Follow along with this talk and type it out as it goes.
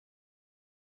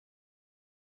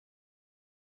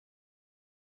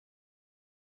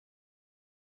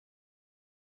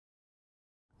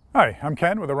Hi, I'm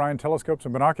Ken with Orion Telescopes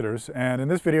and Binoculars, and in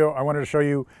this video I wanted to show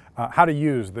you how to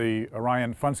use the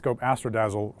Orion FunScope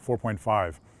AstroDazzle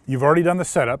 4.5. You've already done the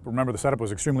setup. Remember, the setup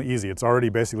was extremely easy. It's already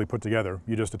basically put together.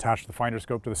 You just attached the finder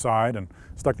scope to the side and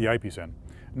stuck the eyepiece in.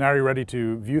 Now you're ready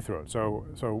to view through it. So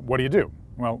what do you do?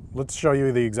 Well, let's show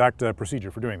you the exact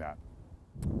procedure for doing that.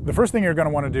 The first thing you're going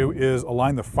to want to do is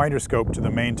align the finder scope to the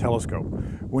main telescope.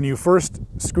 When you first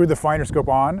screwed the finder scope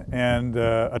on and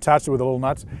attached it with the little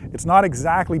nuts, it's not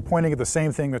exactly pointing at the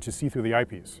same thing that you see through the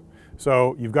eyepiece.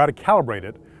 So you've got to calibrate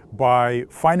it by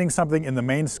finding something in the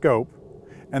main scope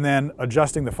and then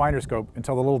adjusting the finder scope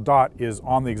until the little dot is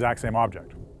on the exact same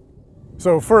object.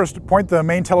 So first, point the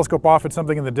main telescope off at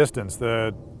something in the distance,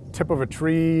 the tip of a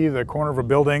tree, the corner of a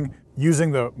building,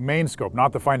 using the main scope,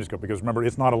 not the finder scope, because remember,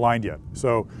 it's not aligned yet.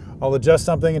 So I'll adjust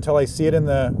something until I see it in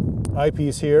the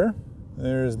eyepiece here.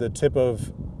 There's the tip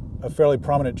of a fairly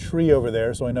prominent tree over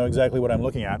there, so I know exactly what I'm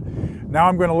looking at. Now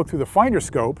I'm going to look through the finder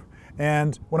scope,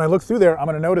 and when I look through there, I'm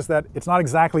going to notice that it's not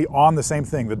exactly on the same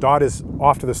thing. The dot is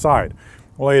off to the side.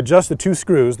 Well, I adjust the two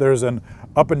screws. There's an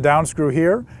up and down screw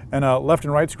here and a left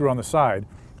and right screw on the side.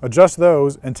 Adjust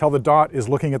those until the dot is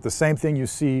looking at the same thing you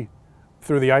see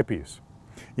through the eyepiece.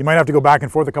 You might have to go back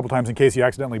and forth a couple times in case you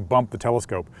accidentally bump the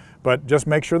telescope, but just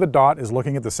make sure the dot is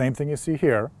looking at the same thing you see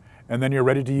here, and then you're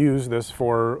ready to use this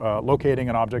for locating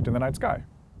an object in the night sky.